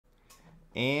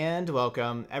And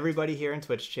welcome everybody here in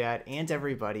Twitch chat and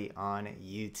everybody on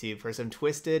YouTube for some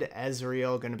Twisted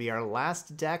Ezreal. Going to be our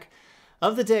last deck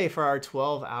of the day for our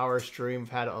 12-hour stream. We've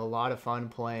had a lot of fun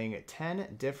playing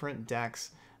 10 different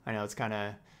decks. I know it's kind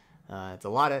of it's a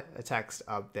lot of text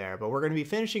up there, but we're going to be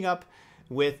finishing up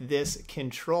with this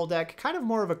control deck, kind of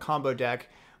more of a combo deck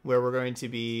where we're going to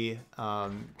be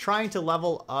trying to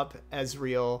level up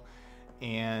Ezreal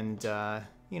and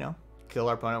you know, kill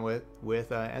our opponent with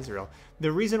Ezreal.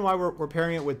 The reason why we're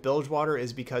pairing it with Bilgewater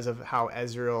is because of how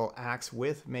Ezreal acts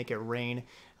with Make It Rain.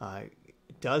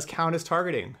 It does count as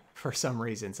targeting for some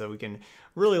reason, so we can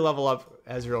really level up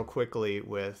Ezreal quickly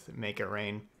with Make It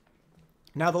Rain.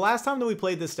 Now, the last time that we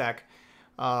played this deck,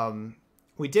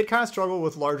 we did kind of struggle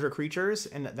with larger creatures,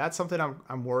 and that's something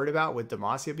I'm worried about with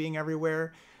Demacia being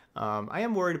everywhere. I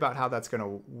am worried about how that's going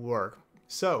to work.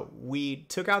 So we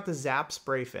took out the Zap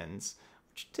Spray Fins,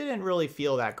 which didn't really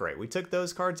feel that great. We took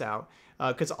those cards out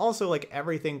because also like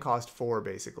everything cost 4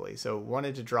 basically. So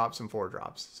wanted to drop some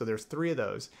 4-drops. So there's 3 of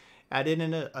those. Added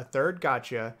in a third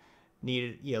gotcha.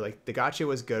 Needed, yeah, like the gotcha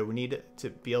was good. We need to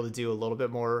be able to do a little bit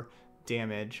more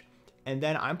damage. And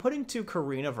then I'm putting 2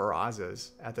 Karina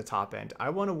Varazas at the top end. I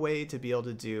want a way to be able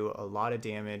to do a lot of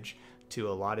damage to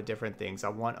a lot of different things. I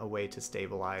want a way to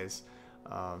stabilize.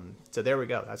 So there we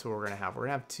go. That's what we're going to have. We're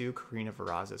going to have 2 Karina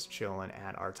Varazas chilling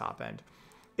at our top end.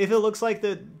 If it looks like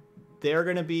they're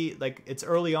going to be, like, it's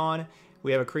early on,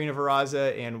 we have a Karina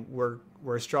Varaza and we're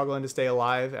struggling to stay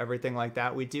alive, everything like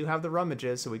that, we do have the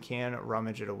rummages, so we can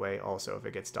rummage it away also if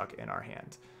it gets stuck in our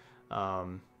hand.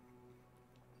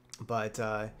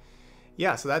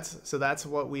 Yeah, so that's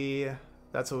what we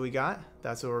got.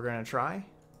 That's what we're going to try.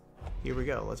 Here we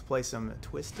go. Let's play some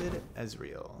Twisted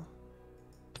Ezreal.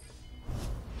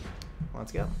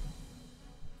 Let's go.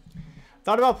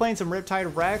 Thought about playing some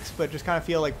Riptide Rex, but just kind of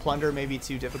feel like Plunder may be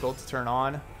too difficult to turn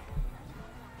on.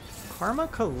 Karma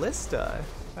Callista.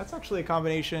 That's actually a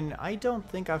combination I don't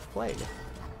think I've played.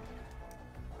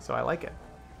 So I like it.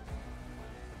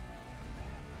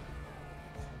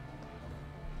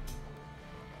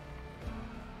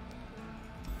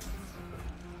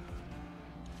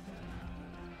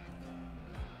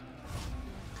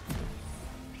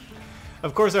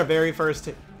 Of course, our very first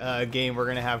game, we're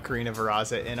going to have Karina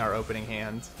Varaza in our opening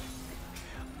hand.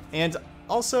 And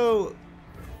also,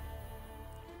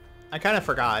 I kind of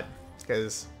forgot,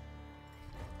 because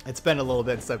it's been a little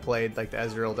bit since I played like the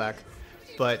Ezreal deck.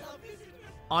 But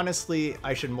honestly,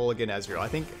 I should mulligan Ezreal. I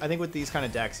think with these kind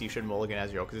of decks, you should mulligan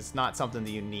Ezreal, because it's not something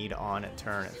that you need on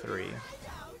turn 3.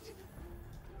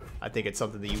 I think it's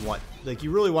something that you want, like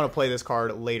you really want to play this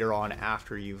card later on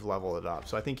after you've leveled it up.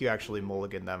 So I think you actually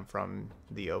mulligan them from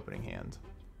the opening hand.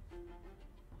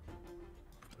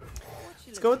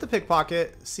 Let's go with the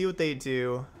Pickpocket, see what they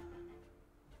do.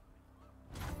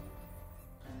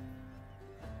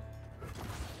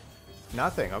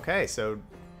 Nothing. Okay, so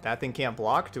that thing can't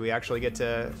block. Do we actually get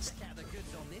to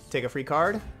take a free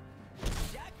card?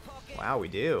 Wow, we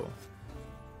do.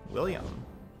 William.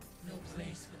 No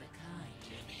place for the kind,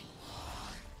 Jimmy.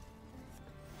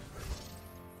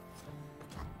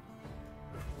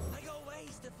 I got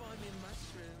ways to find me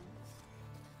mushroom.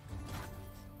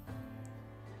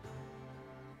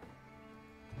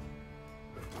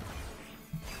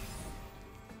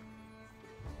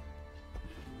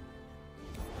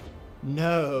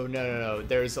 No.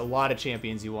 There's a lot of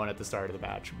champions you want at the start of the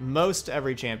match. Most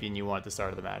every champion you want at the start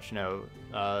of the match. No,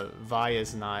 Vi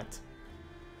is not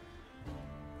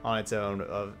on its own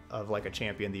of like a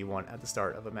champion that you want at the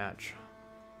start of a match.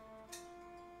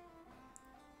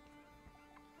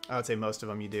 I would say most of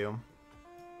them you do.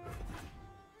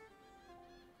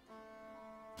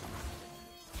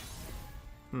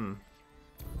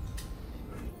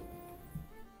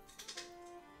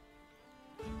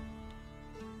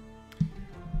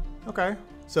 Okay,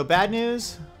 so bad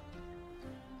news,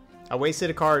 I wasted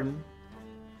a card,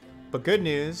 but good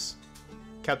news,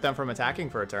 kept them from attacking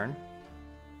for a turn.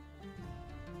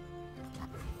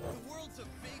 The world's a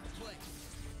big place.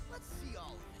 Let's see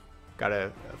all of it. Got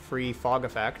a free fog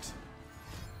effect.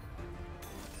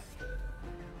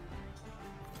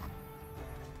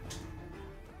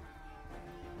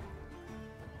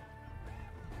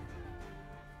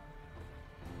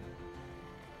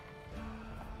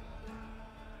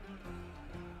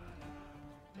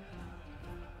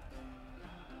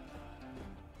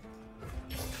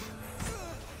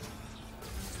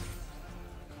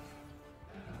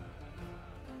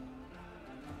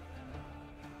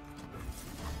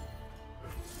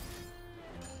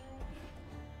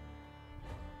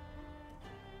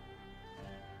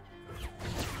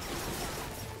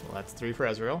 Well, that's 3 for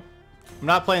Ezreal. I'm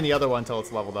not playing the other one until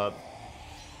it's leveled up.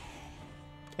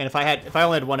 And if I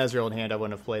only had one Ezreal in hand, I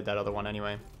wouldn't have played that other one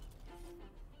anyway.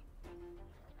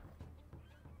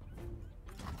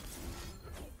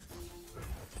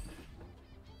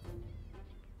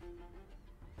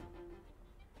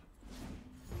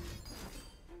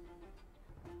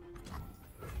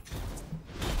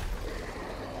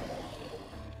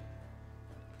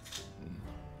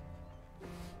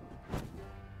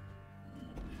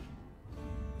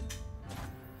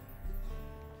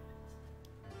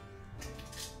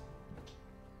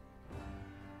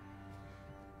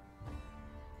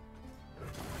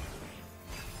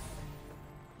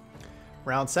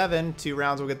 Round 7, 2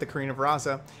 rounds, we'll get the Karina of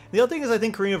Rasa. The other thing is I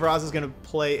think Karina of Rasa is going to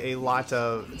play a lot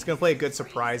of... It's going to play a good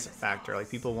surprise factor. Like,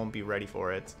 people won't be ready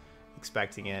for it,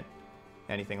 expecting it,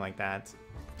 anything like that.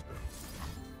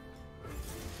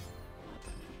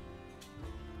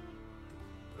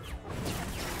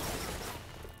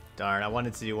 Darn, I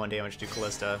wanted to do 1 damage to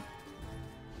Callista.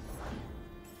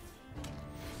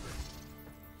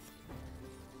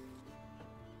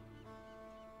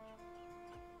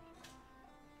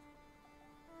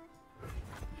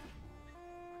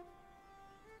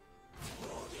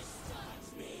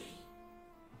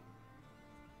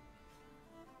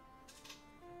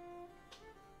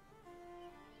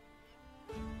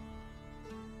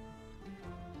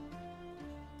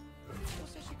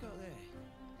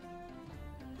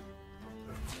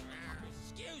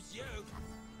 Excuse you.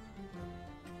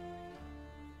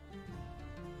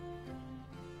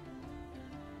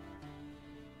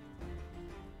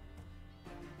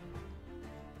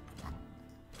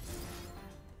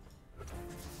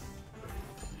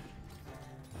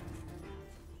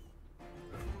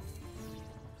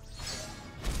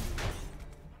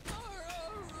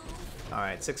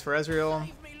 Alright, 6 for Ezreal.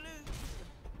 Leave me loose.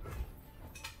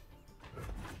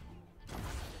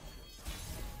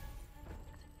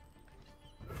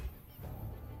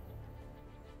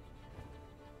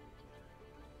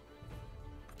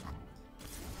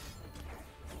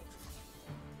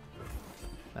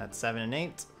 That's 7 and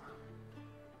 8.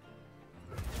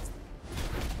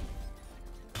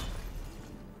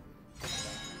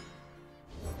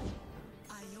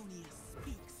 Ionia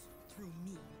speaks through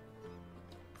me.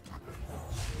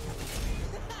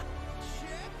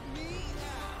 Check me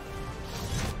out.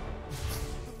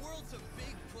 The world's a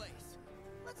big place.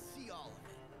 Let's see all of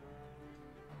it.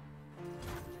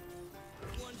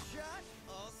 One shot,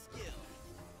 all skill.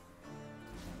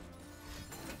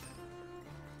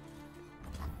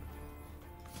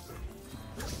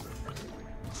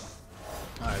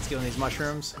 Alright, let's get on these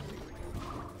mushrooms.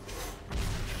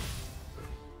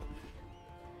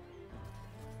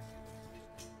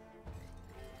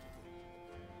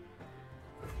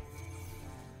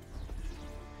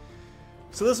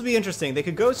 So this will be interesting. They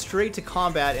could go straight to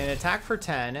combat and attack for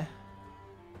 10.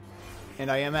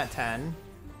 And I am at 10.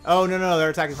 Oh, no, they're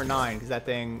attacking for 9 because that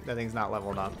thing's not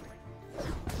leveled up.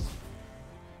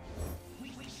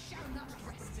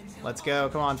 Let's go.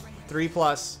 Come on. 3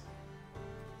 plus.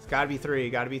 It's gotta be 3.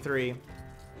 Gotta be 3.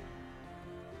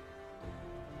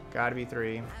 Gotta be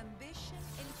 3. Ambition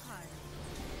incarnate.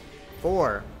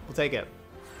 4. We'll take it.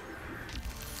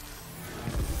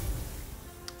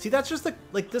 See, that's just the...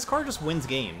 Like, this card just wins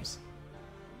games.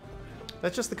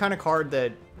 That's just the kind of card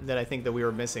that I think that we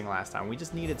were missing last time. We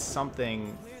just needed something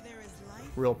Where there is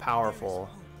life, real powerful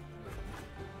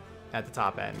at the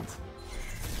top end.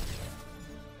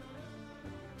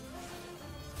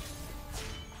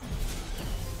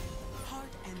 heart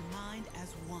and mind as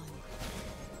one.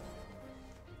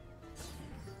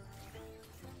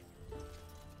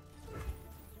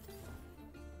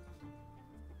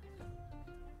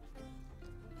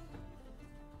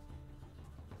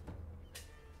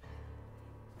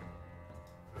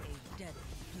 A deadly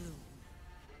bloom.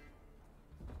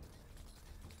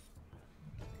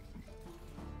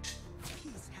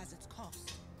 Peace has its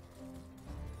cost.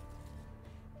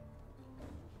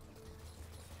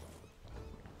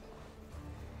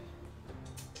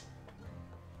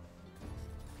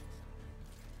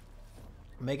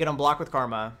 Make it unblock with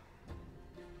Karma.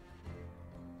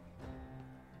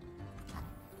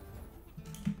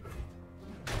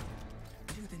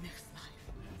 To the next life.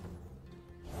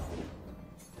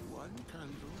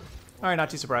 Alright, not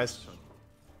too surprised.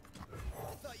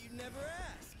 I thought you'd never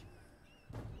ask.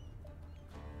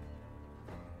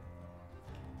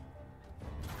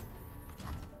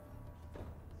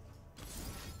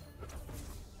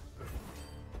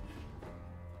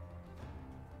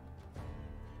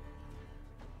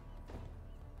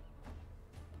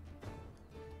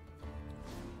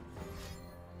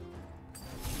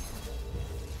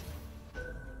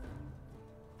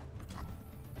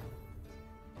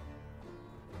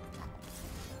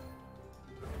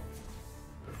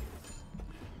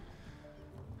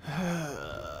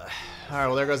 Alright,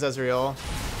 well there goes Ezreal.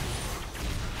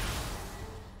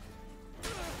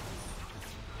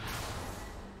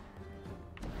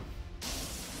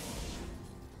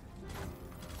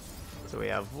 So we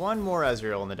have one more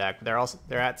Ezreal in the deck. They're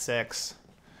at 6.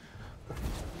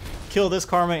 Kill this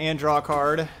Karma and draw a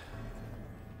card.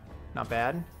 Not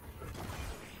bad.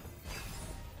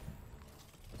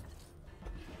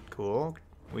 Cool.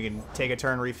 We can take a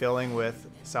turn refilling with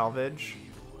salvage.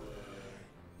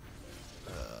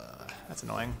 That's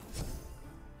annoying.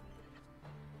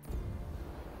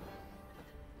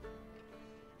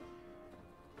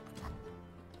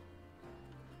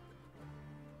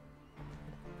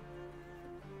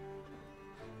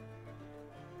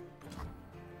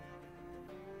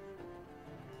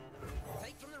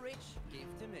 Take from the rich, give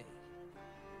to me.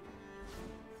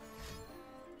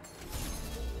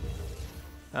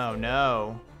 Oh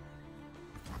no.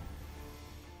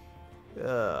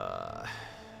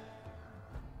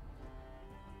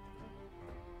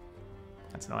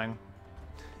 That's annoying.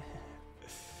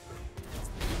 It's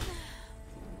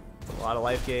a lot of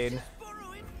life gain.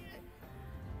 Borrow it.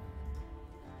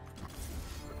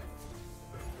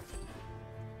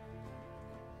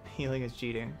 Healing is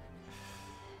cheating.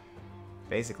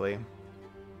 Basically. Am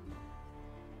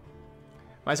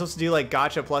I supposed to do like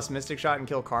gotcha plus Mystic Shot and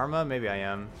kill Karma? Maybe I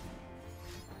am.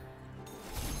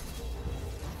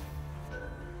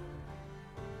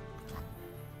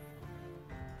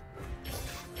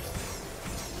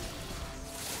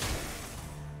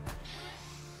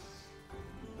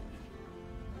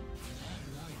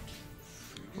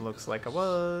 Looks like I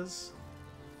was.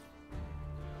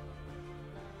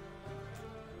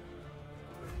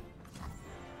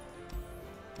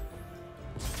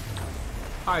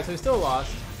 Alright, so we still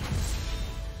lost.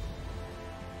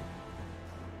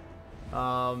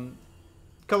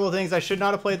 Couple of things. I should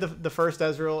not have played the first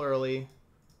Ezreal early.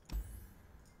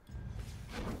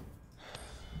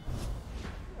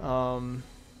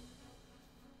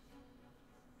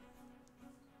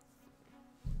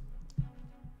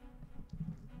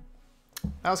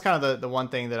 That was kind of the one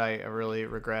thing that I really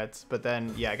regret. But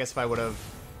then, yeah, I guess if I would have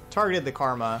targeted the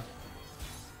Karma,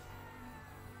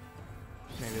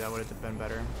 maybe that would have been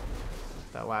better.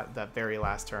 That very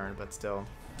last turn, but still.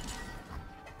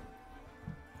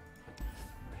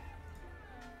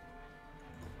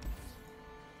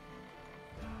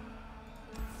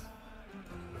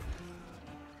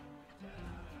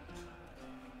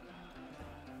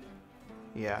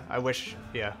 Yeah, I wish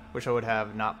I would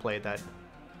have not played that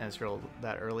Ezreal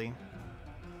that early.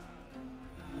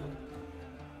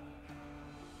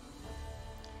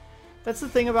 That's the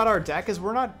thing about our deck is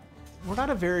we're not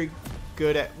very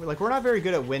good at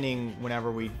winning whenever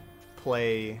we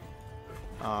play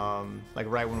like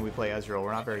right when we play Ezreal.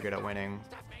 We're not very good at winning.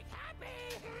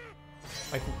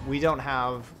 Like we don't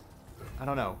have, I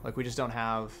don't know, like we just don't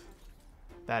have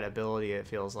that ability, it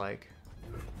feels like.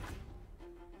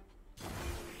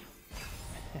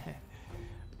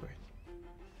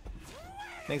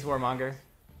 Thanks, Warmonger.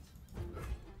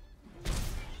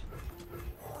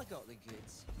 I got the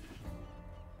goods.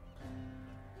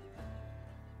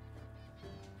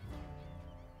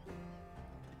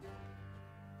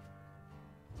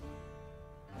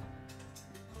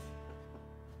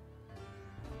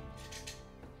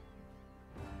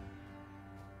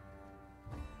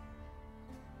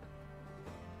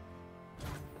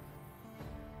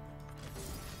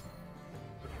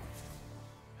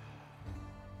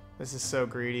 This is so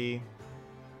greedy.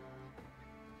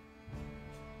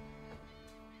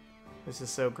 This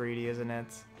is so greedy, isn't it?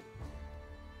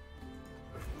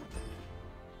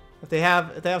 If they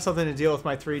have something to deal with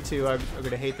my 3-2, I'm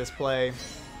gonna hate this play.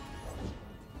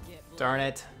 Darn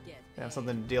it. They have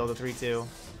something to deal with the 3-2.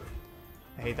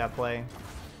 I hate that play.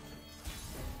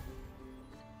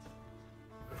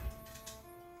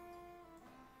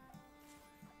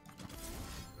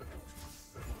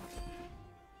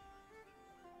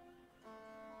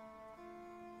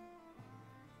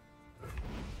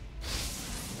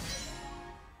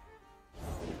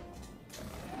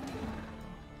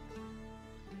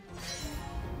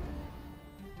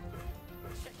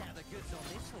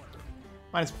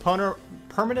 Mine's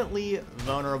permanently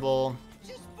vulnerable.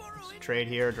 Just trade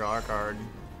here, draw a card.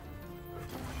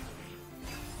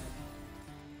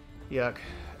 Yuck.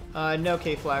 No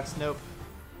K-Flax, nope.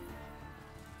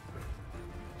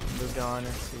 Moved on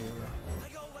to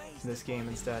this game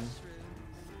instead.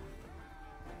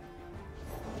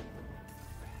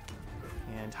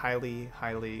 And highly,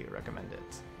 highly recommend it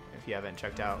if you haven't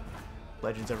checked out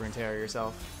Legends of Runeterra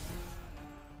yourself.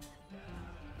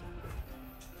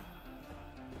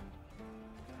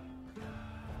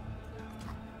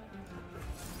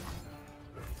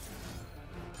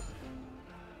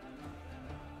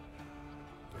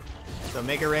 So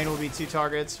Mega Rain will be 2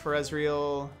 targets for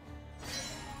Ezreal.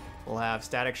 We'll have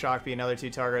Static Shock be another 2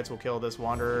 targets. We'll kill this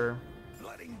Wanderer.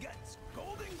 Blood and guts,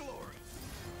 golden glory.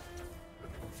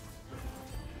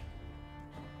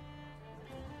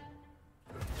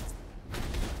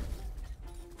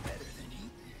 Better than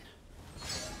eating.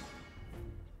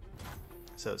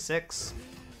 So 6.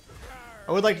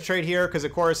 I would like to trade here because,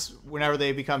 of course, whenever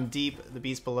they become deep, the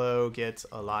beast below gets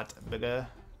a lot bigger.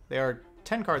 They are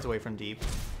 10 cards away from deep.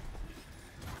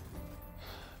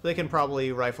 They can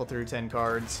probably rifle through 10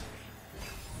 cards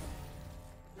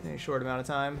in a short amount of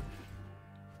time.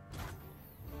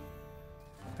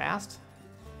 Fast?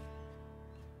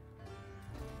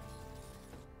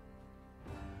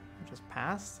 Just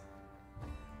passed?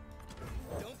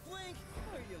 Don't blink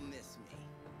or you'll miss me.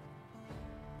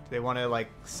 Do they want to, like,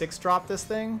 6-drop this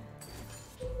thing?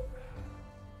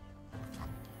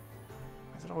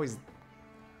 Is it always...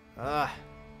 I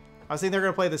was thinking they're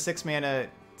going to play the 6-mana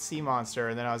sea monster,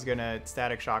 and then I was going to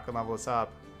Static Shock and level this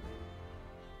up.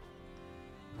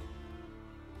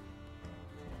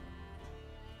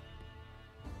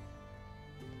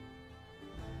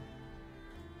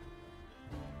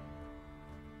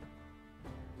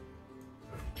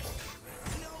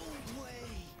 No way.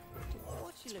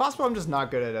 It's possible I'm just not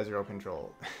good at Ezreal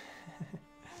control.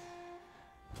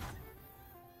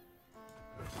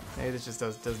 Maybe this just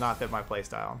does not fit my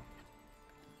playstyle.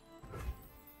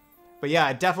 But yeah,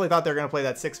 I definitely thought they were going to play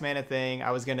that 6-mana thing.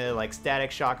 I was going to like Static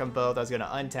Shock them both. I was going to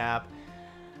untap,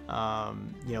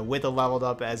 you know, with a leveled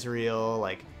up Ezreal,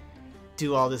 like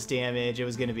do all this damage. It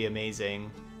was going to be amazing.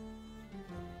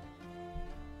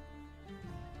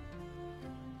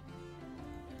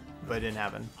 But it didn't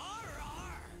happen.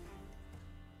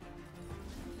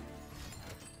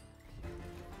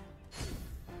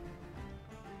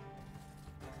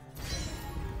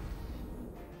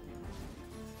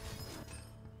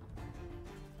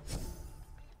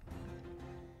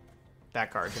 That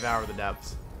card, Devour the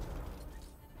Depths.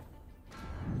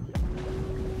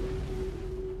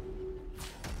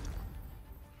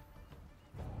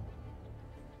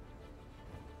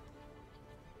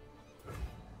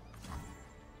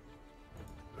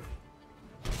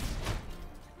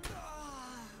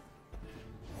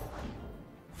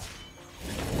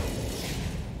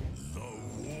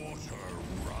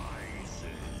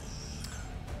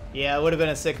 Yeah, it would have been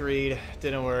a sick read.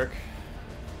 Didn't work.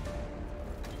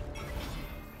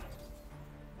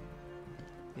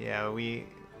 Yeah, we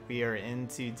are in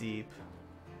too deep,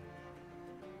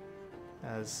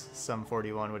 as some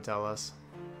 41 would tell us.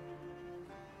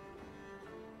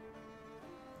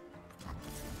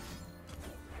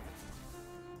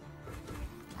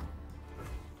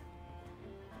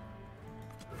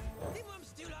 Think I'm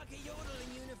still like a yodel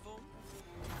in uniform.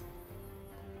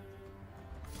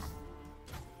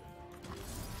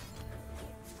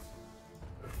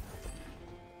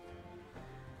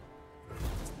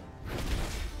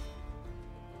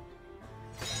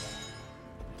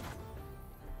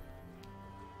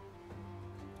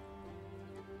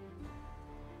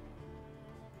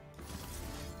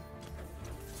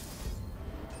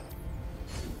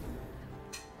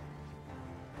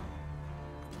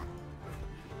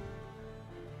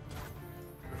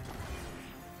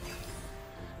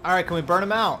 Alright, can we burn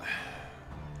him out?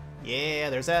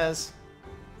 Yeah, there's Ez.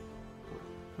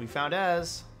 We found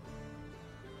Ez.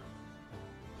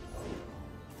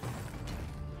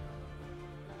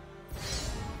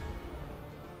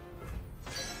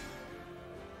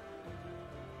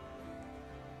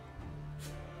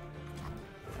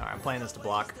 Alright, I'm playing this to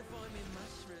block.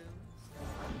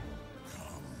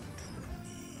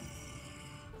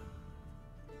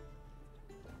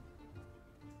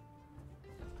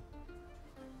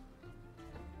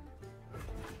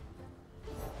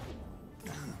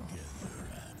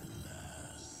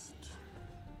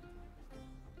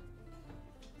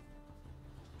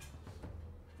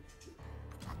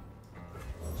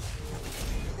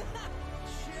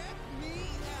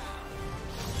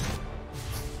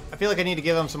 I feel like I need to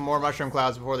give them some more mushroom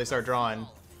clouds before they start drawing.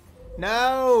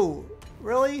 No!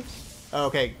 Really? Oh,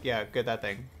 okay, yeah, good that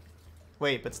thing.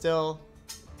 Wait, but still...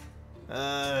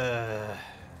 now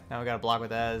we gotta block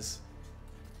with Ez.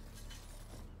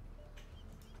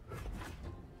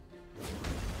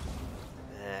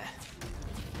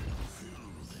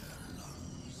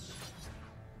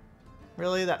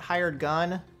 Really? That hired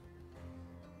gun?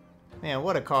 Man,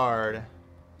 what a card.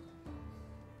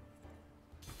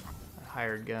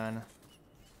 Hired gun.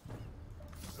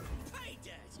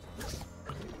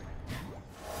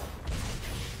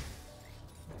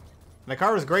 The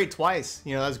card was great twice.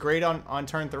 You know, that was great on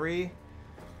turn 3.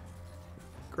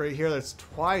 Great here. That's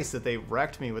twice that they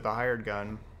wrecked me with a hired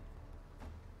gun.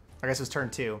 I guess it was turn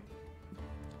 2.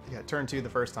 Yeah, turn 2 the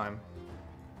first time.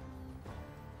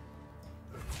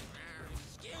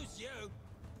 Excuse you.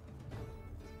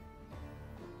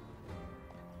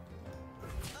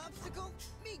 Obstacle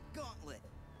meet gauntlet.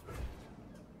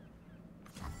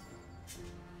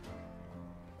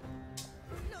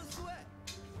 No sweat.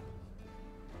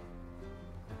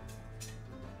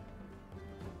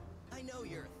 I know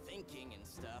you're thinking and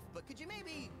stuff, but could you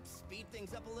maybe speed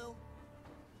things up a little?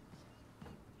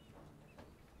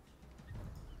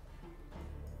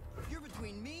 You're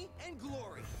between me and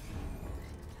glory.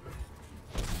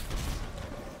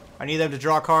 I need them to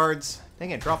draw cards. Dang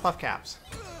it, draw puff caps.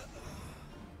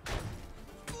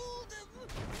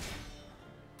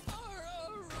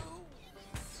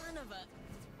 Son of a...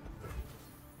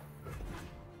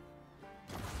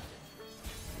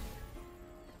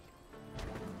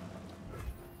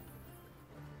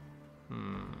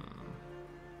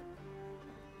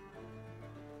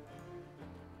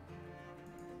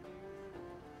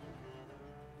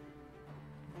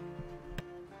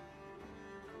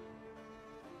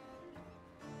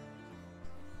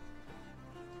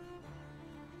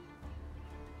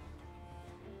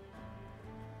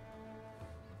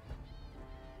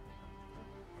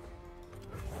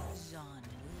 Zaun will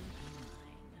be mine.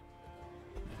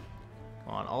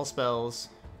 Come on, all spells.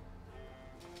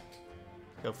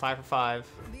 Go 5 for 5.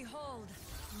 Behold,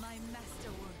 my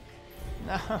masterwork.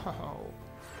 No.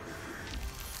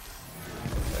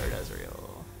 Third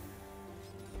Ezreal.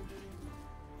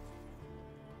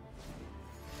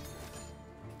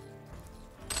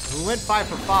 If we went 5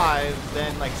 for 5,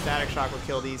 then like Static Shock would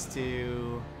kill these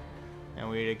two, and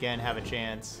we'd again have a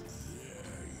chance.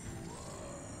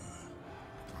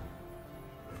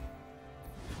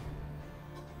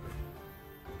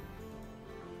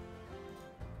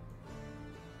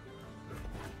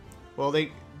 Well,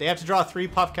 they have to draw 3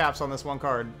 puff caps on this one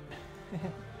card.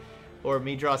 Or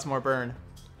me draw some more burn.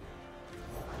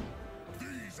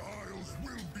 These isles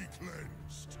will be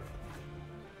cleansed.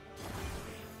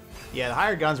 Yeah, the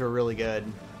higher guns were really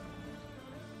good.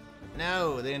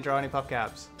 No, they didn't draw any puff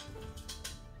caps.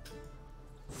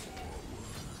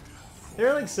 There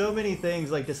are like so many things,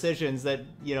 like decisions that,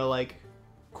 you know, like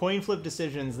coin flip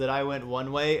decisions that I went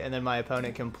one way and then my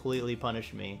opponent completely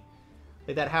punished me.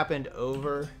 Like that happened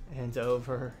over and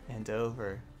over and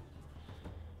over.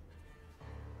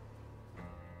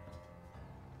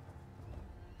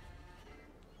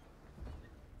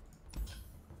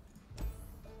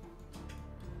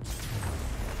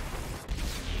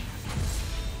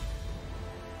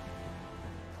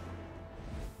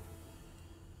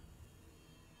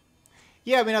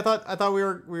 Yeah, I mean, I thought we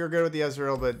were good with the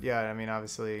Ezreal, but yeah, I mean,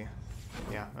 obviously,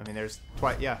 yeah, I mean, there's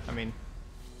twice. Yeah, I mean,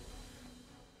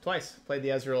 twice played the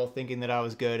Ezreal thinking that I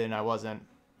was good and I wasn't.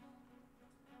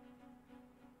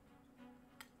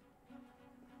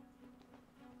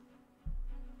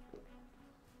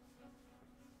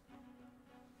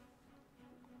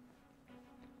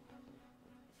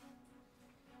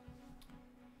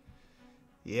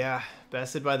 Yeah,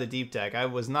 bested by the deep deck. I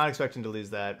was not expecting to lose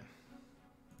that.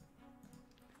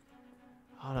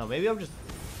 I don't know. Maybe I'm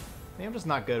just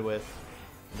not good with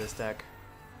this deck,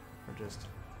 or just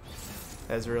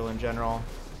Ezreal in general.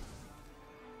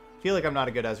 I feel like I'm not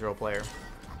a good Ezreal player.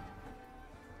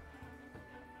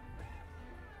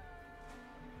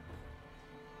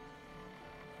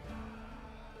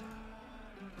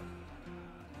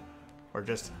 Or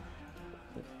just,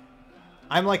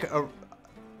 I'm like a,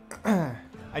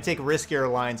 I take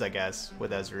riskier lines, I guess,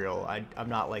 with Ezreal. I'm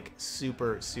not like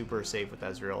super safe with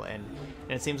Ezreal, and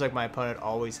it seems like my opponent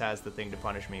always has the thing to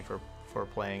punish me for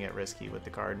playing it risky with the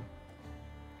card.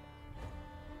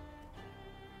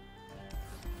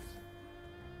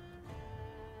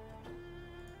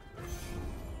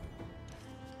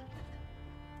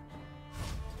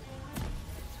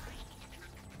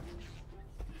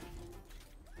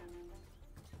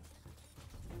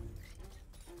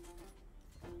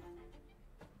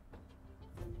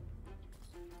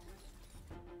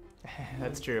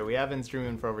 That's true. We have been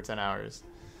streaming for over 10 hours.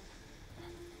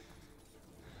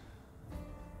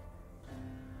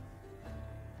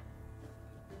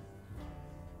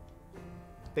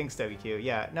 Thanks, WQ.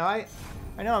 Yeah, no, I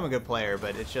know I'm a good player,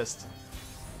 but it's just,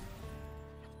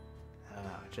 I don't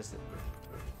know, it's just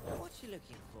What you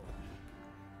looking for?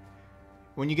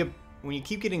 when you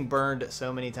keep getting burned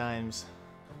so many times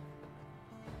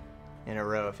in a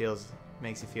row, it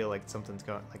makes you feel like something's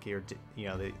going, like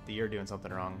you're doing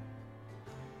something wrong.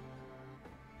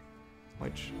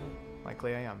 Which,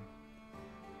 likely I am.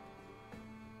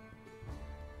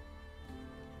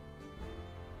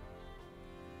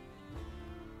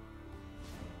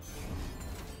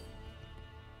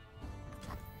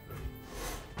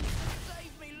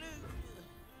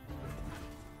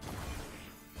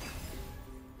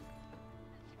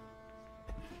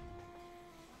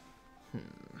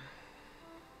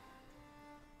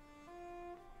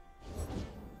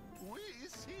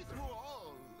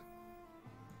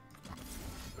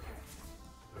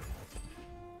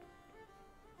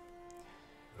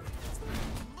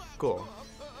 Cool.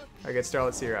 I get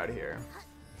Starlit Seer out of here.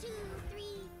 2, 3,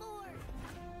 4.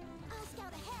 I'll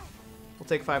scout ahead. We'll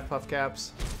take 5 puff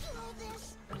caps. Hold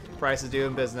this. Price is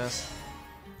doing business.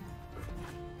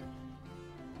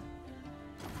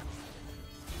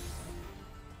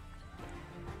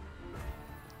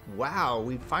 Wow,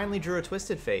 we finally drew a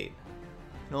Twisted Fate.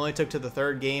 It only took to the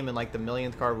 3rd game and like the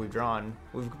millionth card we've drawn.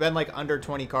 We've been like under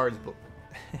 20 cards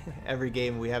every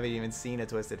game. We haven't even seen a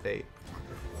Twisted Fate.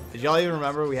 Did y'all even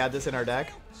remember we had this in our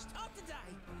deck? Stop to die.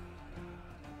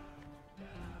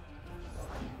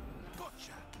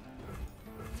 Gotcha.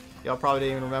 Y'all probably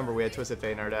didn't even remember we had Twisted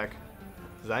Fate in our deck.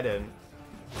 Because I didn't.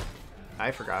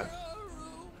 I forgot.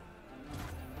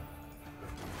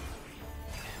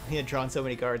 We had drawn so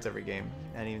many cards every game.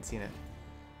 I hadn't even seen it.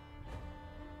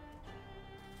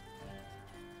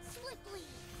 Swiftly.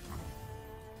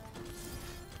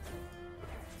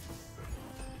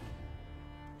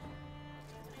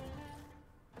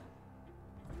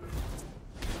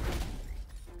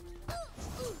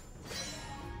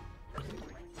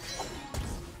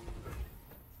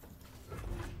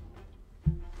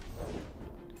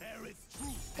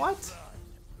 What?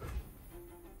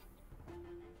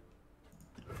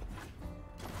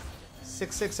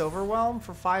 Six Overwhelm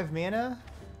for 5 mana?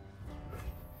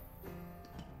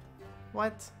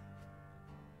 What?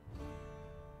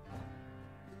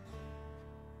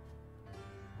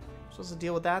 I'm supposed to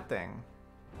deal with that thing.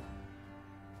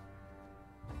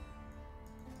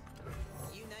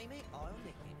 You name it, I'll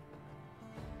nick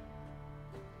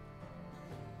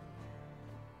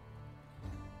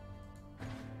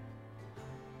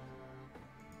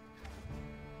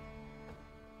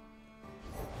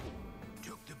it.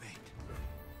 Took the bait.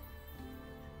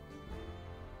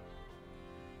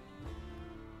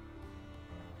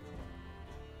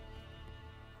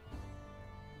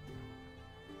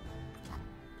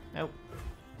 Nope.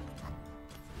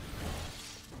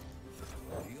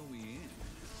 Here we in.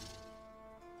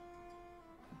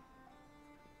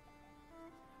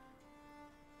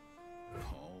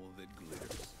 All that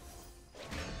glitters.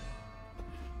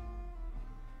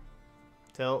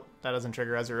 Tilt. That doesn't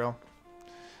trigger Ezreal.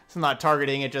 It's not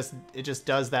targeting, it just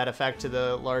does that effect to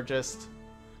the largest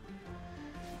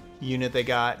unit they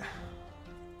got.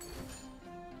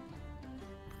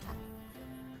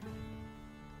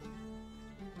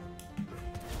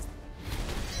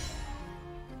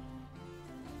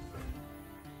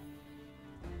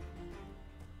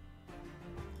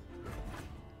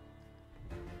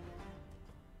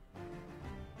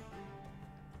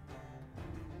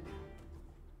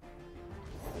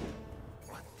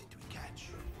 What did we catch?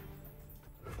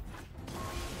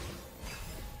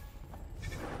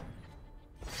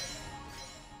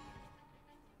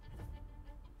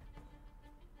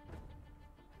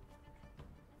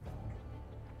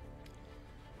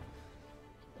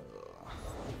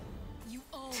 You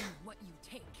own what you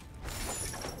take.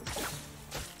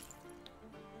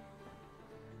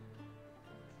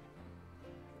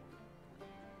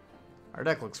 Our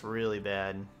deck looks really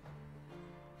bad.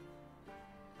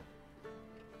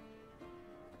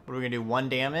 What are we gonna do? 1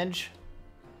 damage?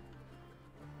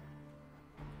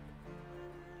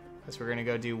 Guess we're gonna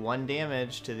go do 1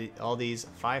 damage to all these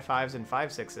 5/5s and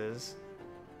 5/6s.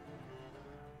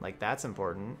 Like, that's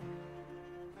important.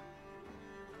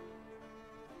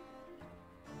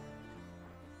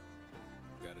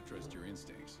 Gotta trust your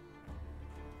instincts.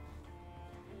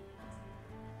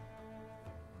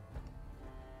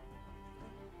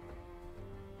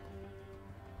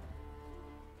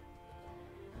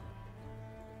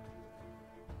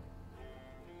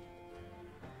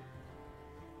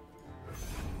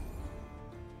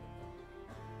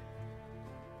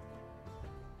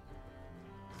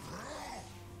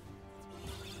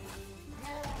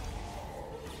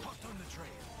 Hot on the trail.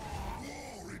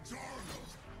 War eternal.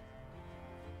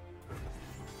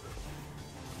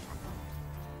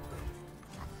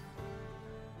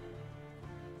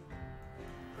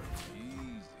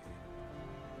 Easy.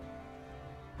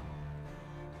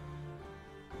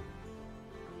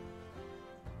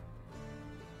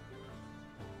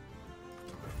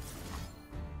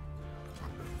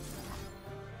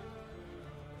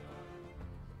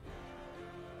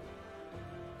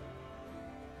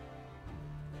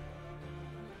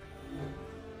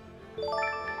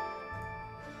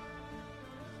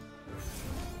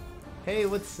 Hey,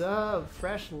 what's up?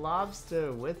 Fresh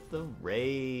Lobster with the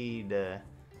raid.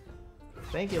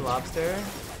 Thank you, Lobster.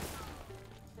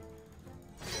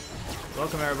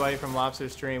 Welcome everybody from Lobster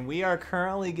Stream. We are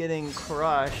currently getting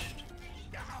crushed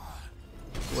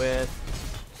with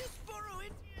Just borrow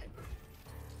it.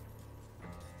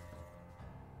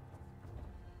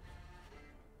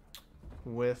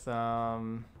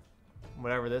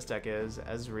 whatever this deck is,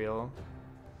 Ezreal.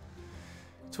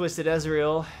 Twisted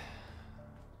Ezreal.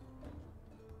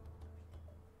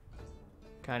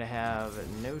 Kind of have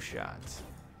no shot.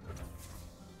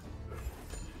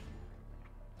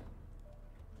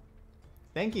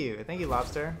 Thank you,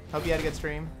 Lobster. Hope you had a good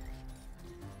stream.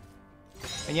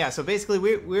 And yeah, so basically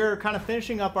we're kind of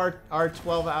finishing up our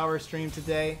 12-hour stream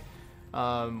today.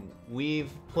 We've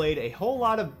played a whole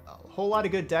lot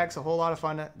of good decks, a whole lot of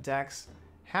fun decks,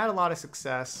 had a lot of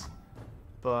success,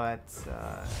 but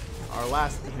our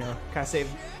last, kind of save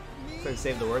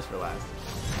the worst for last,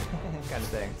 kind of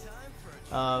thing.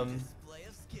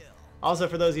 Also,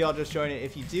 for those of y'all just joining,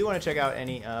 if you do want to check out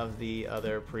any of the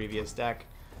other previous deck,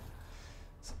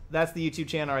 that's the YouTube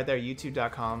channel right there,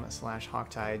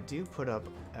 youtube.com/HawkTie. I do put up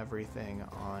everything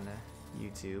on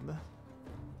YouTube.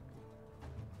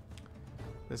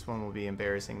 This one will be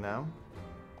embarrassing, though.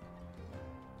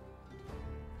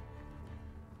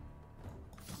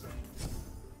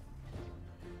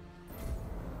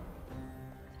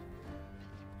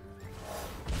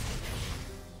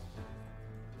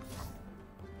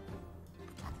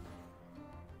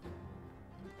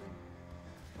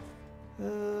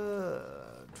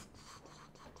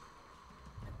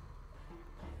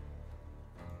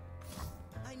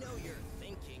 I know you're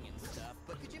thinking and stuff,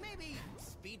 but could you maybe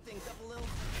speed things up a little?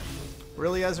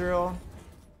 Really, Ezreal?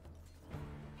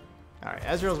 Alright,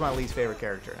 Ezreal's my least favorite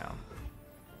character now.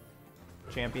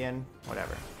 Champion?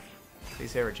 Whatever.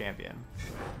 Least favorite champion.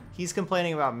 He's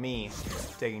complaining about me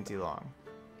taking too long.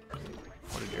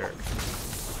 What a jerk.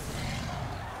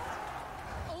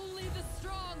 Only the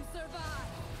strong survive.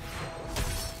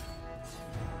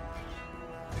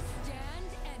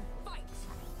 Stand and fight.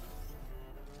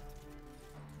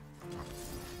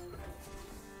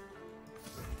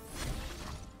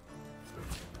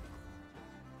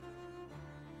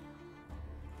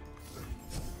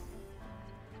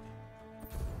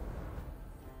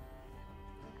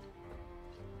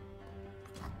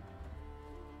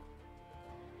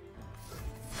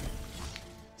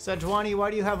 Sejuani,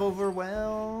 why do you have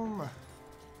Overwhelm?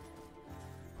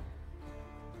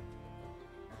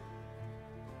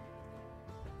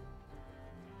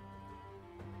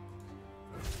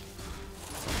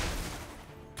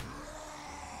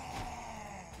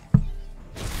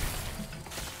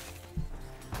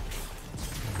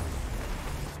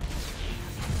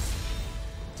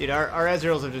 Dude, our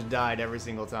Ezreals have just died every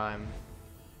single time.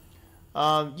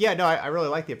 Yeah, no, I really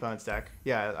like the opponent's deck.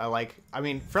 Yeah, I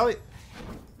mean, Freljord,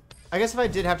 I guess if I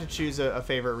did have to choose a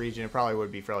favorite region, it probably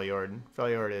would be Freljord.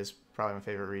 Freljord is probably my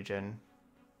favorite region.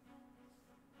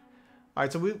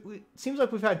 Alright, so we seems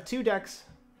like we've had two decks.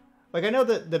 Like, I know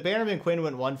that the Bannerman Quinn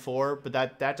went 1-4, but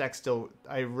that deck still,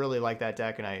 I really like that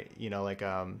deck, and I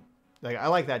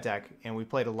like that deck, and we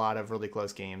played a lot of really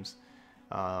close games.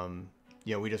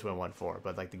 We just went 1-4,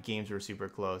 but like the games were super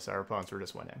close. Our opponents were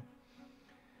just winning.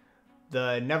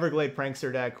 The Neverglade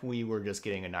Prankster deck, we were just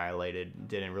getting annihilated.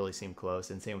 Didn't really seem close,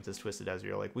 and same with this Twisted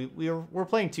Ezreal. Like we're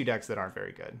playing two decks that aren't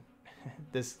very good.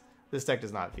 This deck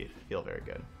does not feel very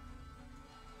good.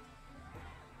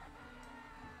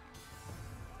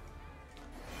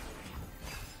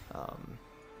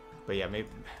 But yeah, maybe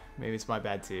it's my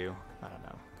bad too. I don't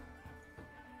know.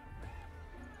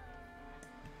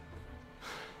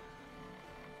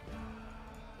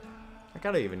 I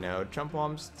gotta even know. Chump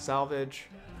Bombs, salvage.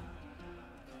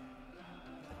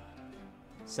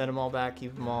 Send them all back,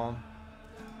 keep them all.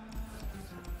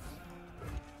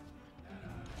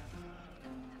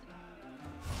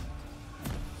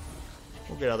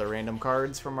 We'll get other random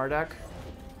cards from our deck.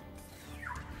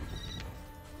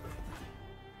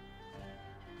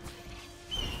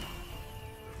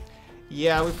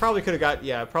 Yeah, we probably could have got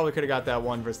that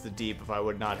one versus the deep if I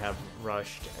would not have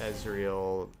rushed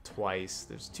Ezreal twice.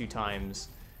 There's 2 times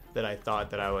that I thought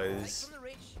that I was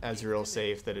Ezreal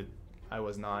safe that I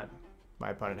was not.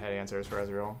 My opponent had answers for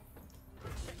Ezreal.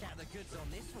 Check out the goods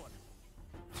on this one.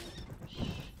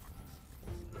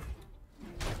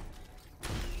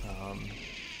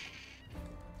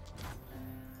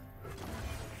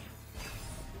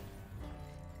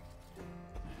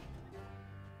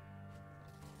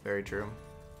 Very true.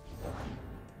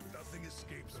 Nothing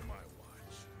escapes my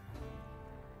watch.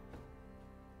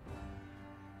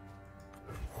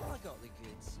 I got the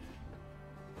goods.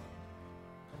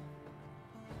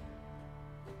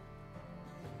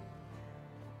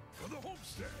 For the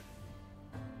homestead.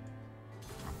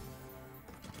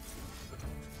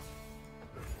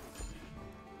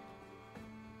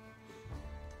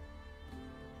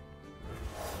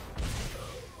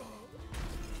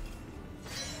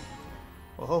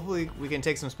 Well, hopefully we can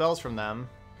take some spells from them.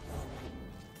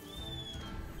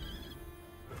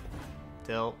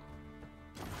 tilt.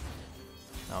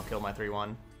 I'll kill my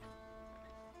 3-1.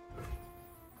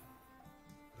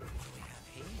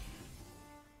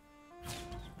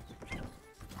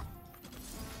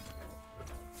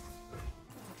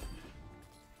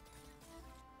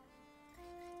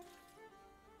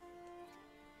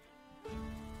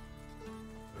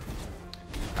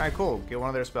 Alright, cool. Get one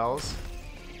of their spells.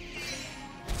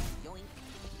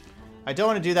 I don't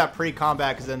want to do that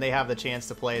pre-combat because then they have the chance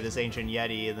to play this Ancient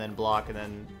Yeti and then block, and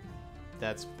then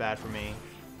that's bad for me.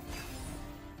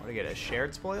 What do I get? A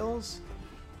shared spoils?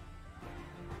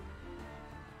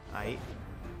 Aight.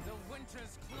 The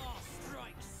winter's claw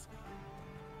strikes.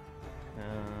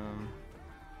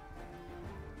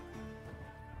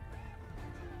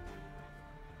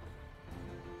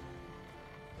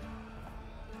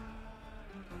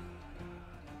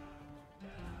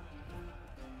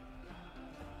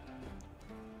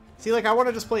 See, like, I want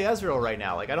to just play Ezreal right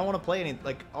now. Like, I don't want to play any,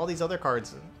 like, all these other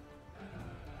cards.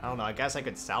 I don't know. I guess I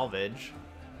could salvage.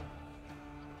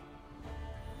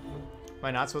 Am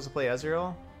I not supposed to play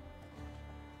Ezreal?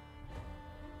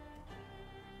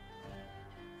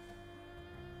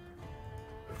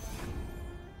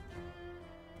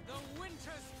 The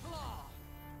winter's claw.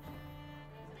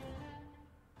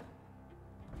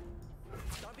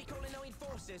 Don't be calling no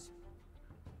enforcers.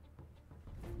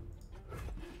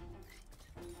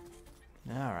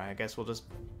 Alright, I guess we'll just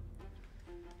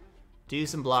do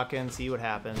some blocking, see what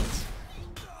happens.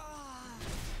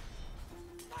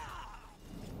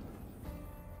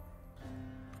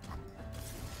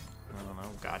 I don't know,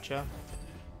 gotcha.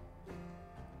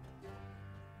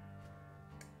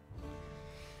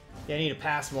 Yeah, I need to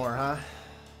pass more, huh?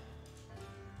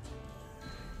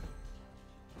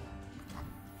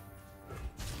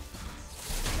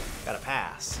 Gotta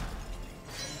pass.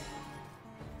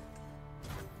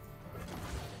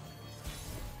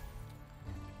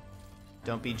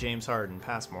 Don't be James Harden.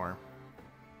 Pass more.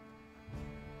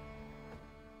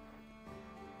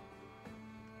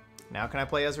 Now can I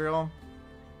play Ezreal?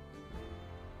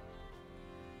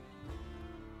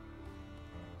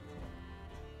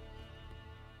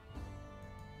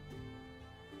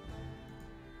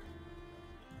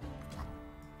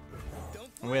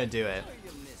 I'm gonna do it.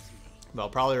 But I'll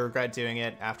probably regret doing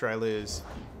it after I lose.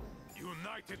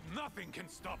 United, nothing can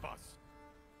stop us.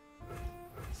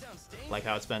 Sounds dangerous. Like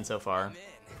how it's been so far. Man.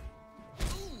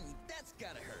 Ooh, that's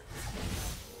gotta hurt.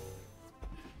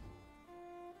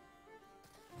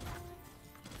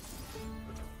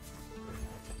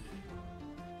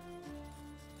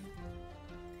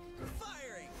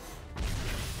 Firing.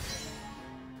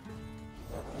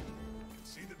 You can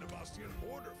see the Nebastian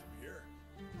border from here.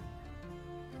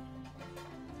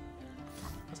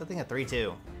 What's that thing at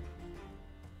 3-2?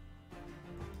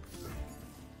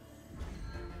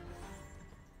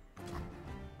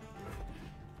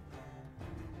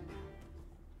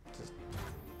 Just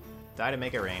die to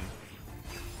make it rain.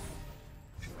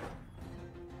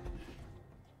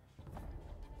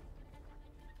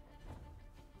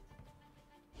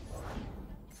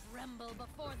 Tremble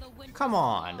before the winter. Come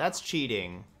on, that's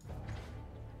cheating.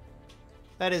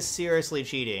 That is seriously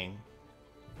cheating.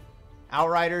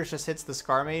 Outriders just hits the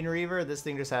Scar Maiden Reaver. This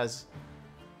thing just has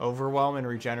Overwhelm and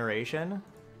Regeneration.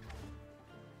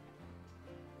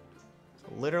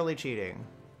 It's literally cheating.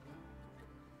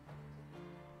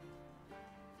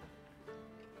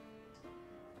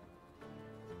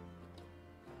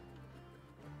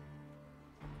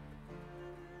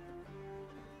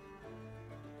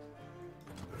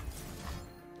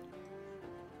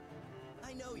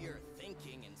 I know you're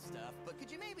thinking and stuff, but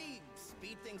could you maybe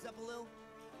speed things up a little?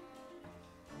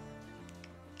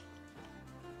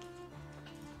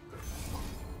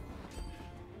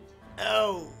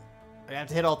 Oh! I have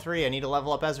to hit all three. I need to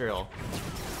level up Ezreal.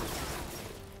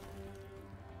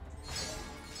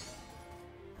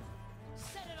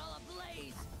 Set it all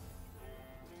ablaze.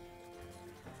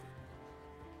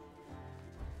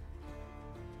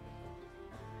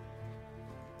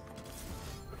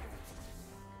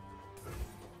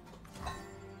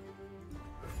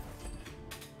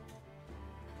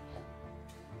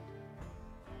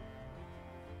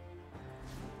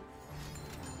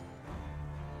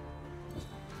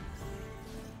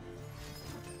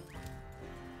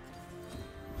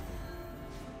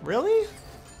 Really?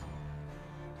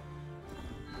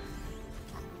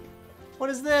 What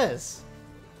is this?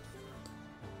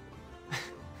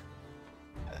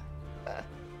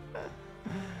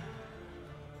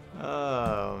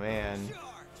 Oh, man.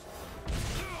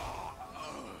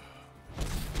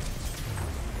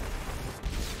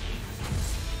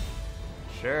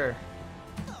 Sure.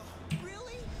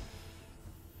 Really?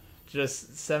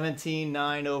 Just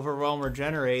 17-9 overwhelm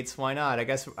regenerates. Why not? I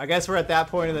guess we're at that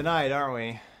point of the night, aren't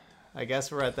we? I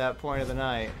guess we're at that point of the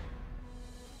night.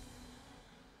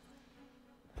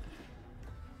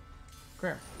 Come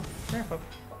here. Come here, pup.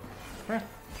 Come here.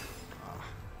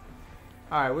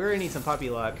 Alright, we're gonna need some puppy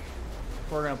luck.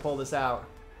 We're gonna pull this out.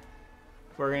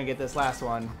 We're gonna get this last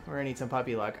one. We're gonna need some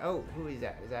puppy luck. Oh, who is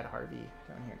that? Is that Harvey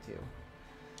down here too?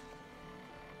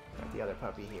 Got the other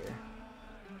puppy here.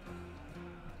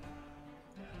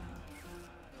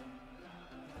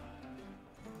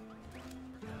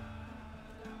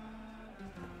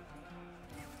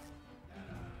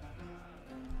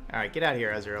 Alright, get out of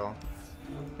here, Ezreal.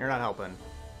 You're not helping.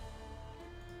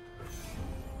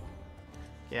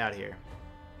 Get out of here.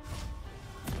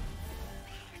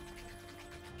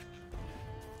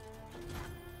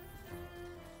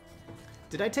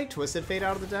 Did I take Twisted Fate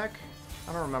out of the deck?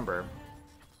 I don't remember.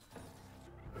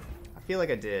 I feel like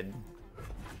I did.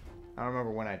 I don't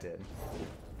remember when I did.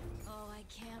 Oh, I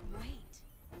can't wait.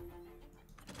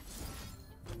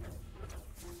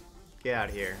 Get out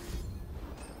of here.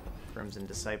 Crimson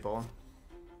Disciple.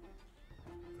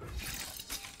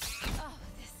 Oh,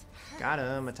 this hurts. Got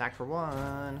him. Attack for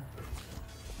 1.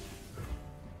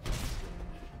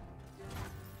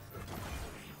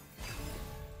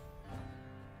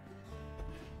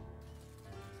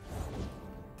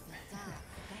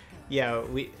 Yeah,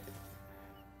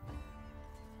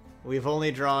 we've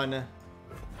only drawn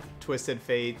Twisted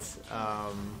Fates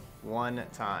one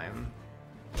time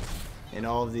in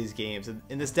all of these games.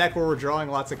 In this deck where we're drawing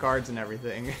lots of cards and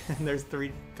everything, and there's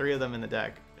three of them in the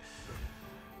deck.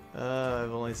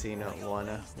 I've only seen it one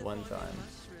time.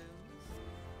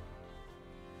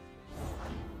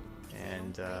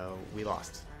 And we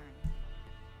lost.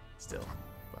 Still,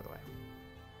 by the way.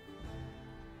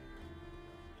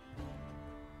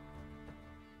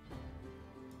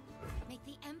 Make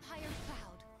the Empire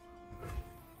proud.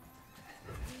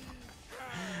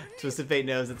 Twisted Fate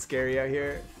knows it's scary out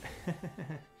here. You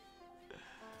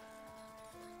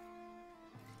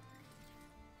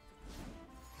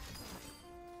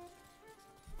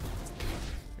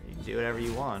can do whatever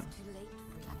you want. Too late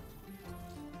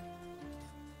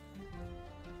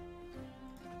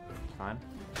for Fine.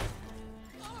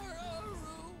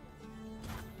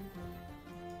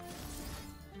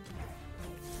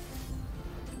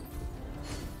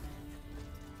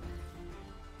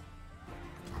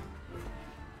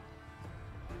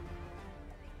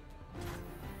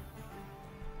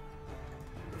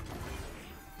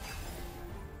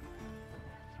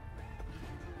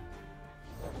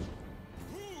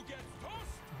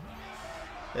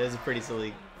 That is a pretty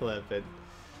silly clip, but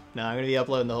no, I'm gonna be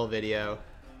uploading the whole video.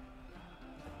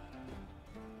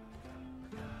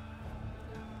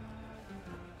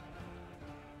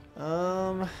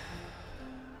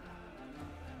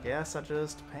 Guess I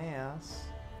just pass.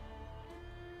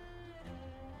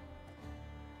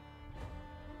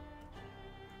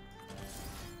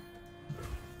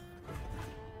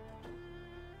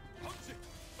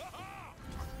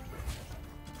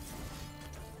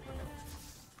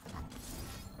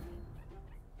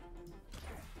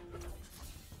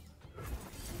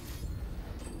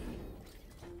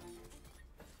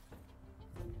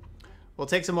 We'll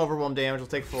take some overwhelm damage. We'll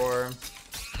take 4.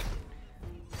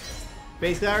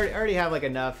 Basically, I already have like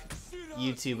enough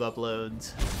YouTube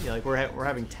uploads. Yeah, like we're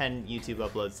having 10 YouTube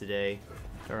uploads today.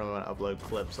 Don't really want to upload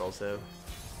clips also.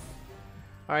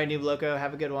 All right, Noob Loco,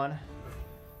 have a good one.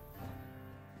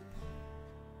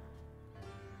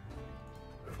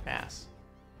 Pass.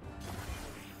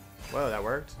 Whoa, that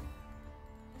worked.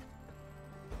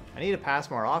 I need to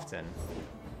pass more often.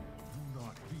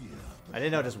 I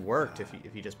didn't know it just worked if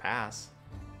you just pass.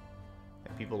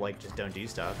 If people like just don't do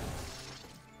stuff.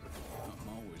 I'm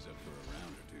always up for a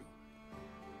round or two.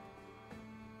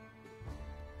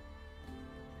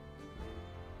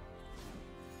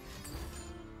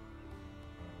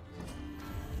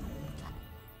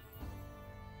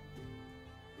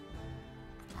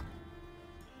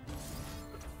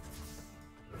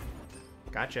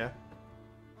 Gotcha.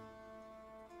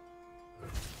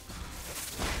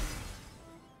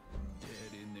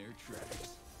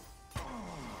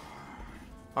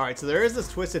 Alright, so there is this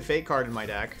Twisted Fate card in my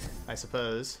deck, I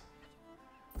suppose.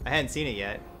 I hadn't seen it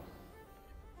yet.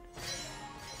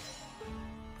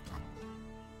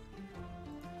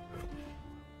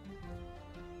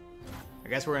 I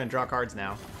guess we're gonna draw cards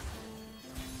now.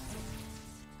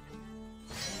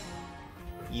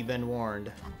 You've been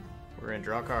warned. We're gonna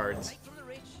draw cards. Light from the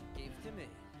rich, give to me.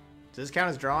 Does this count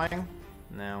as drawing?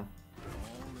 No.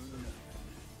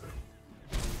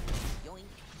 Yoink.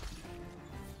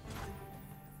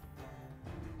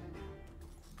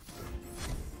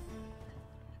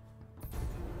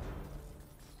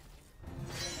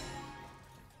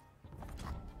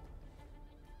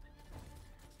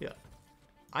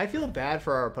 I feel bad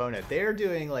for our opponent. They're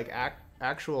doing like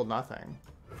actual nothing.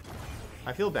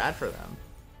 I feel bad for them.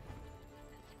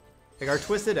 Like our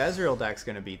Twisted Ezreal deck's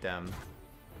gonna beat them.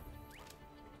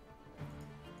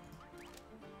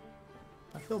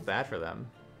 I feel bad for them.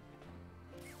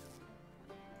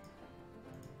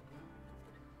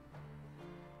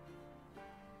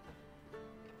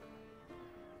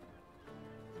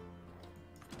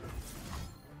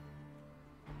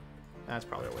 That's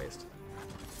probably a waste.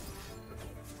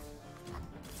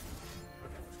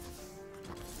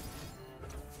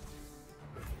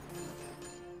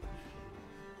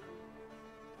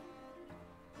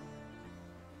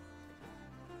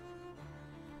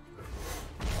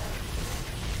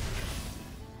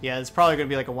 Yeah, it's probably gonna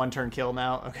be like a one-turn kill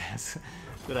now. Okay, so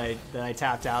that I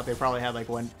tapped out. They probably had like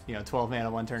 12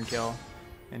 mana 1-turn kill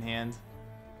in hand.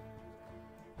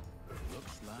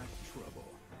 Looks like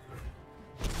trouble.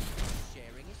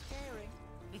 Sharing is caring.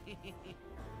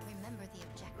 Remember the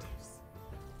objectives.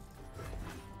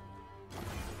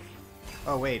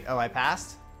 Oh wait, oh I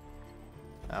passed?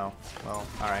 Oh, well,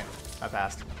 alright. I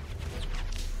passed.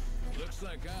 Looks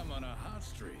like I'm on a hot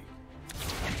streak.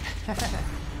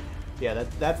 Yeah,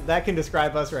 that can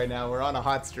describe us right now. We're on a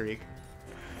hot streak.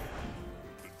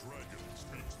 The dragon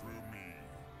speaks through me.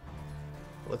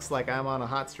 Looks like I'm on a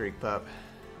hot streak, pup.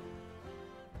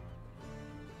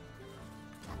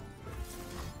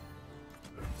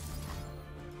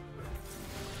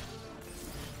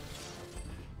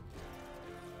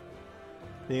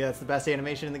 Think that's the best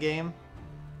animation in the game?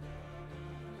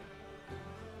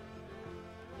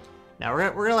 Now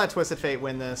we're gonna let Twisted Fate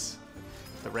win this.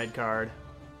 The red card.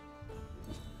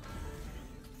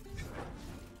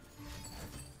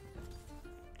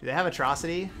 Do they have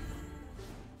Atrocity?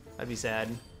 That'd be sad.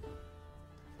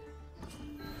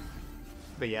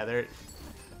 But yeah, they're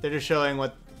just showing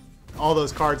what all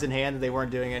those cards in hand that they weren't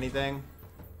doing anything.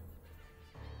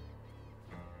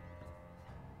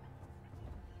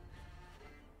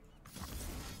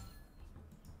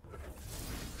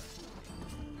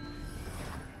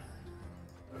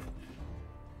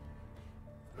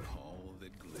 All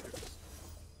that glitters.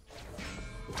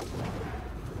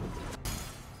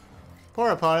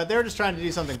 Poor opponent. They were just trying to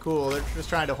do something cool. They're just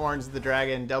trying to Horns of the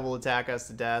Dragon, double attack us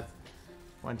to death.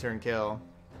 1-turn kill.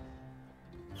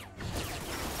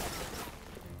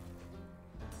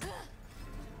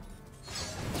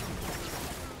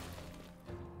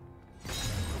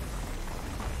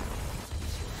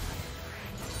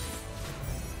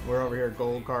 We're over here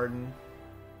gold carding.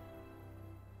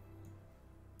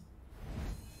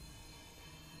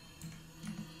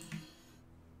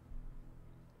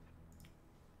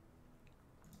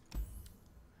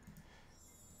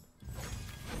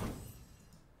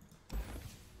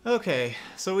 Okay,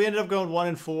 so we ended up going 1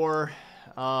 and 4.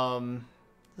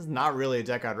 This is not really a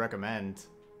deck I'd recommend,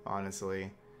 honestly.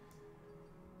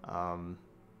 A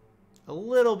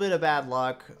little bit of bad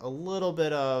luck, a little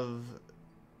bit of,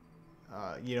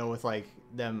 with like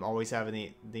them always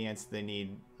having the answer they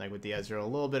need, like with the Ezreal. A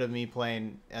little bit of me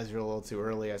playing Ezreal a little too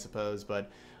early, I suppose,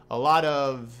 but a lot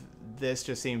of this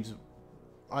just seems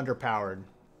underpowered.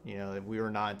 You know, we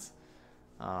were not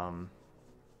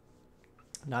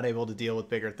able to deal with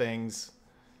bigger things.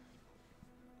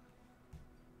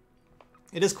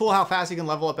 It is cool how fast you can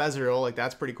level up Ezreal. Like,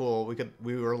 that's pretty cool.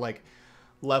 We were like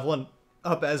leveling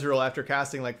up Ezreal after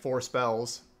casting like 4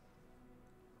 spells.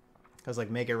 Because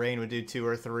like Make It Rain would do 2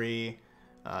 or 3,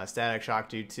 Static Shock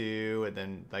do 2, and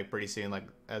then like pretty soon like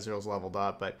Ezreal's leveled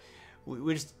up. But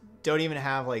we just don't even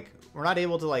have like, we're not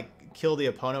able to like kill the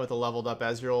opponent with a leveled up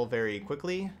Ezreal very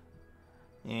quickly.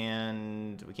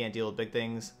 And we can't deal with big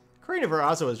things. Karina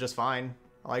Verazo is just fine.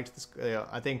 I liked this.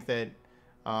 I think that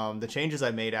the changes I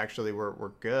made actually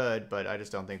were good, but I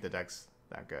just don't think the deck's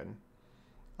that good.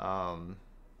 Yeah,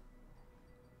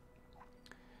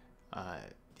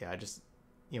 I just,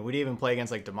 we didn't even play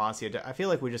against like Demacia. I feel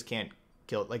like we just can't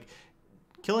kill, like,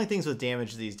 killing things with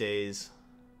damage these days,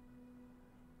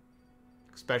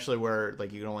 especially where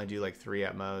like you can only do like 3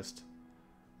 at most.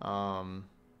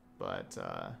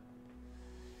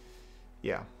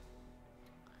 Yeah.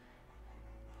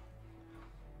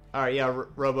 All right, yeah,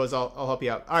 Robos, I'll help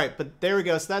you out. All right, but there we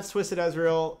go. So that's Twisted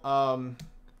Ezreal.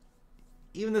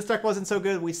 Even this deck wasn't so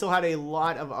good. We still had a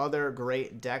lot of other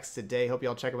great decks today. Hope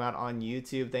y'all check them out on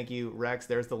YouTube. Thank you, Rex.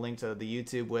 There's the link to the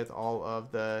YouTube with all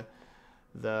of the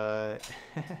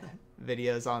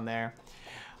videos on there.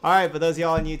 All right, but those of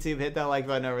y'all on YouTube, hit that like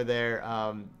button over there.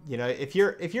 If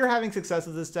you're having success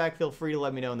with this deck, feel free to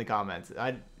let me know in the comments.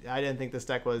 I didn't think this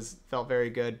deck felt very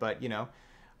good, but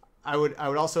I would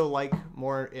also like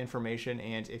more information,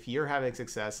 and if you're having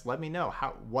success, let me know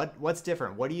what's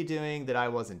different. What are you doing that I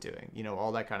wasn't doing? You know,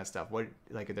 all that kind of stuff. What,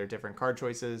 like, are there different card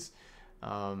choices?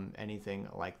 Anything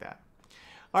like that.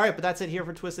 All right, but that's it here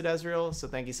for Twisted Ezreal. So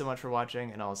thank you so much for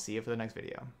watching, and I'll see you for the next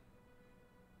video.